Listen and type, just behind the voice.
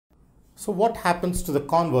So what happens to the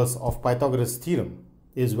converse of Pythagoras theorem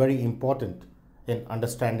is very important in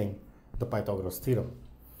understanding the Pythagoras theorem.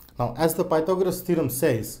 Now, as the Pythagoras theorem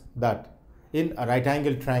says that in a right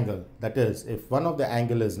angle triangle, that is, if one of the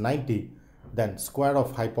angle is 90, then square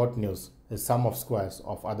of hypotenuse is sum of squares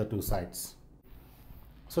of other two sides.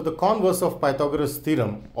 So the converse of Pythagoras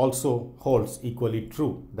theorem also holds equally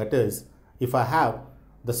true. That is, if I have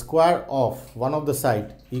the square of one of the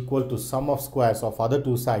side equal to sum of squares of other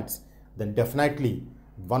two sides, then definitely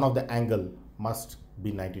one of the angle must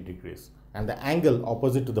be 90 degrees and the angle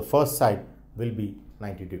opposite to the first side will be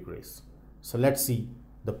 90 degrees. So let's see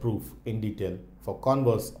the proof in detail for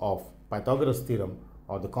converse of Pythagoras theorem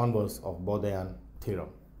or the converse of Bode theorem.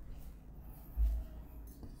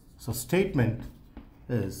 So statement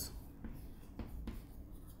is,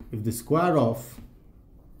 if the square of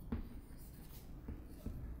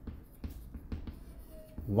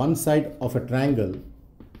one side of a triangle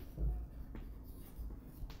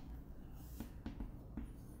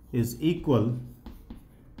is equal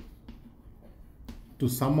to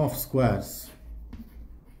sum of squares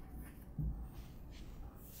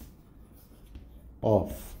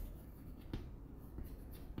of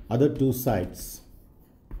other two sides,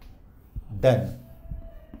 then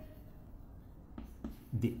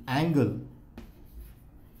the angle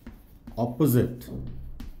opposite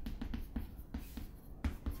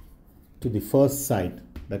to the first side,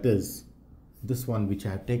 that is this one which I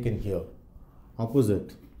have taken here,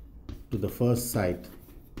 opposite to the first side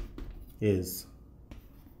is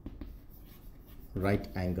right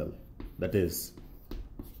angle, that is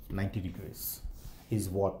 90 degrees, is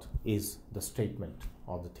what is the statement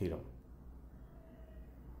of the theorem.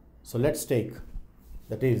 So let's take,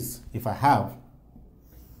 that is, if I have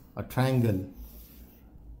a triangle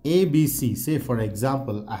ABC, say for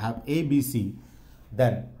example I have ABC,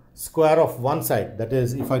 then square of one side, that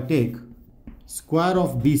is, if I take square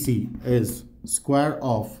of BC is square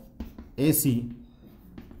of AC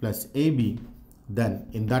plus AB, then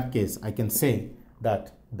in that case I can say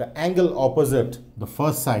that the angle opposite the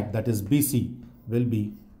first side, that is BC, will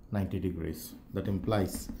be 90 degrees. That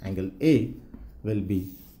implies angle A will be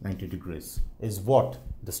 90 degrees, is what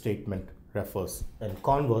the statement refers in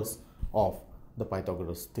converse of the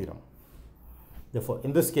Pythagoras theorem. Therefore,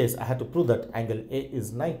 in this case, I had to prove that angle A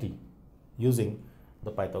is 90 using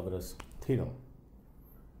the Pythagoras theorem,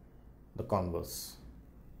 the converse.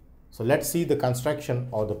 So let's see the construction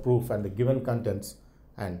or the proof and the given contents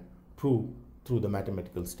and prove through the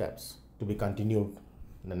mathematical steps, to be continued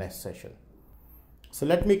in the next session. So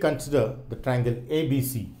let me consider the triangle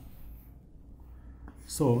ABC.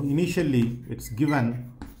 So initially it's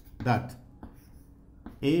given that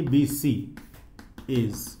ABC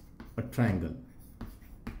is a triangle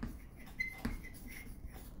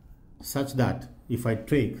such that if I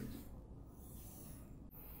take,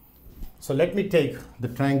 so let me take the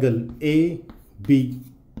triangle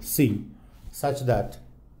ABC such that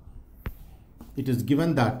it is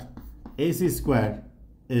given that AC square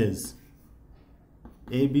is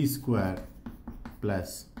AB square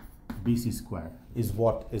plus BC square, is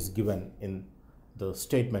what is given in the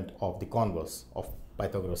statement of the converse of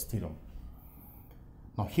Pythagoras theorem.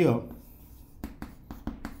 Now here,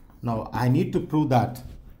 now I need to prove that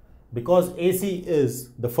because AC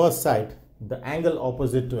is the first side, the angle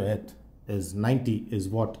opposite to it is 90, is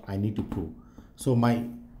what I need to prove. So my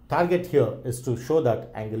target here is to show that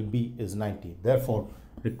angle B is 90. Therefore,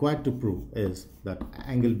 required to prove is that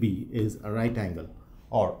angle B is a right angle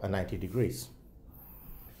or a 90 degrees.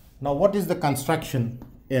 Now, what is the construction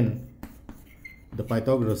in the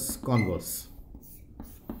Pythagoras converse?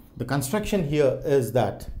 The construction here is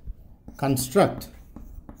that construct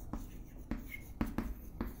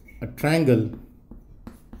a triangle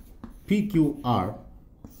PQR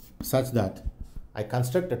such that I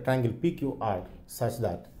construct a triangle PQR such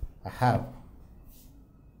that I have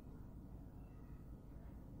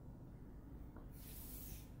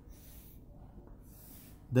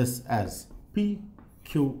this as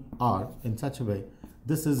PQR in such a way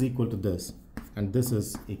this is equal to this and this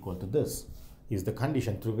is equal to this, is the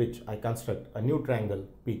condition through which I construct a new triangle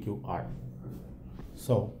PQR.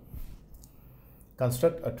 So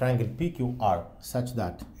construct a triangle PQR such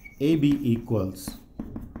that AB equals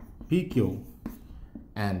PQ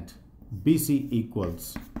and BC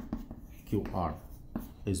equals QR,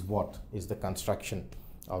 is what is the construction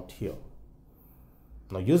out here.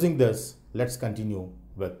 Now using this, let's continue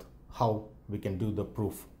with how we can do the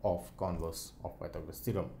proof of converse of Pythagoras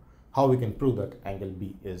theorem, how we can prove that angle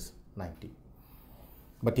B is 90.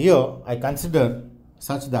 But here I consider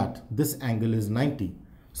such that this angle is 90.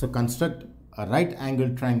 So construct a right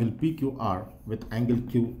angled triangle PQR with angle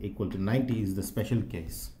Q equal to 90 is the special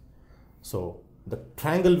case. So the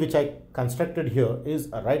triangle which I constructed here is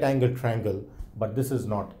a right angled triangle, but this is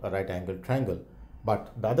not a right angled triangle.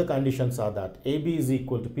 But the other conditions are that AB is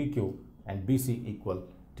equal to PQ and BC equal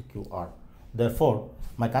to QR. Therefore,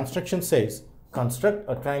 my construction says construct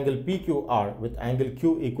a triangle PQR with angle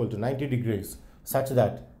Q equal to 90 degrees such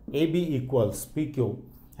that AB equals PQ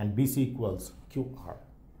and BC equals QR.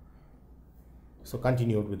 So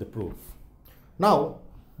continued with the proof. Now,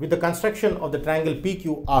 with the construction of the triangle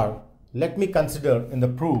PQR, let me consider in the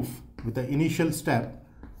proof with the initial step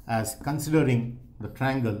as considering the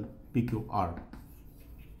triangle PQR.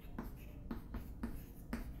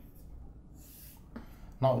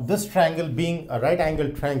 Now, this triangle being a right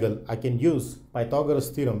angled triangle, I can use Pythagoras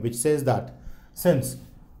theorem, which says that since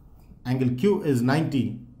angle Q is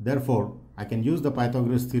 90, therefore I can use the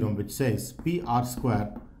Pythagoras theorem, which says PR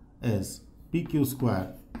square is PQ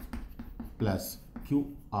square plus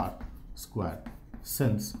QR square,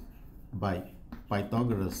 since by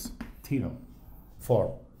Pythagoras theorem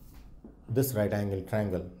for this right angled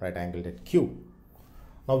triangle, right angled at Q.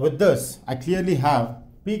 Now with this, I clearly have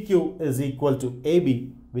PQ is equal to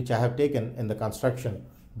AB, which I have taken in the construction.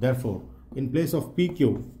 Therefore, in place of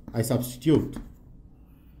PQ, I substitute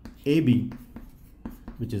AB,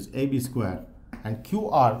 which is AB square, and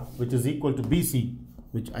QR, which is equal to BC,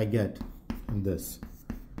 which I get in this.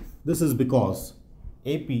 This is because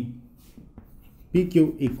PQ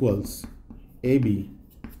equals AB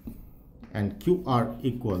and QR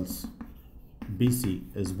equals BC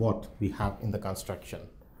is what we have in the construction.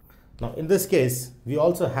 Now in this case, we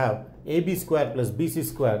also have AB square plus BC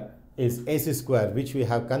square is AC square, which we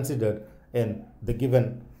have considered in the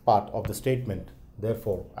given part of the statement.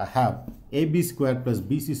 Therefore, I have AB square plus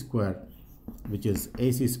BC square, which is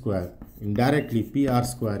AC square, indirectly PR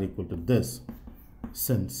square equal to this,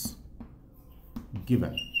 since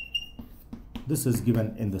given. This is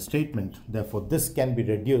given in the statement. Therefore, this can be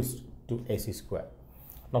reduced to AC square.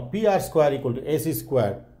 Now, PR square equal to AC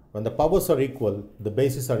square, when the powers are equal, the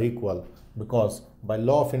bases are equal, because by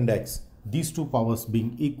law of index, these two powers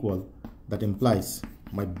being equal, that implies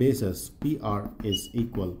my basis PR is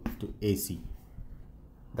equal to AC.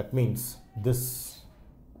 That means this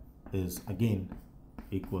is again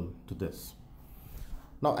equal to this.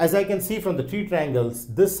 Now, as I can see from the three triangles,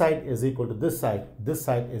 this side is equal to this side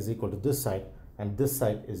is equal to this side, and this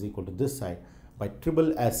side is equal to this side. By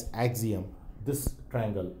triple S axiom, this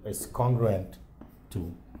triangle is congruent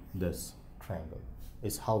to this triangle,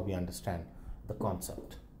 is how we understand the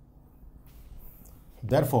concept.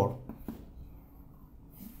 Therefore,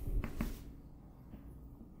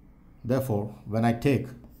 when I take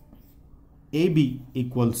AB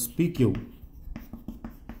equals PQ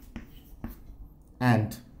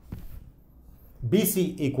and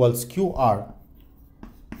BC equals QR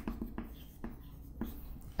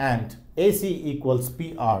and AC equals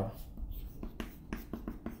PR,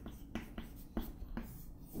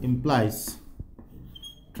 implies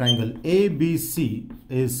triangle ABC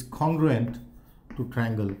is congruent to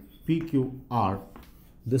triangle PQR.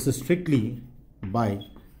 This is strictly by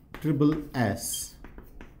triple S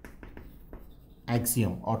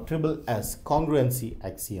axiom or triple S congruency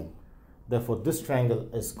axiom. Therefore, this triangle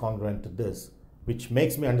is congruent to this, which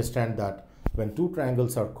makes me understand that when two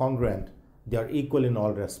triangles are congruent, they are equal in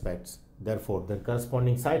all respects. Therefore, their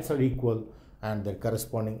corresponding sides are equal and their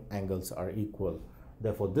corresponding angles are equal.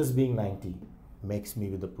 Therefore, this being 90 makes me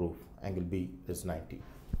with the proof angle B is 90.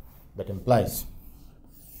 That implies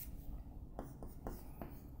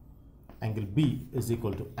angle B is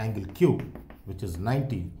equal to angle Q, which is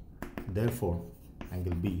 90. Therefore,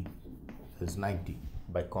 angle B is 90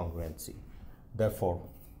 by congruency. Therefore,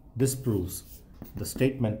 this proves the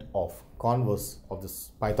statement of converse of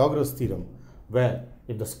this Pythagoras theorem, where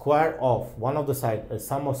if the square of one of the sides is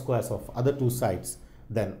sum of squares of other two sides,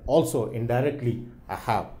 then also indirectly I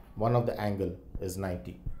have one of the angle is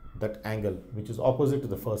 90. That angle which is opposite to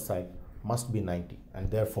the first side must be 90,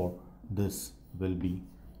 and therefore this will be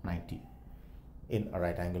 90 in a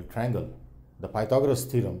right angle triangle. The Pythagoras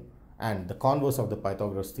theorem and the converse of the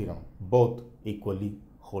Pythagoras theorem both equally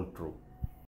hold true.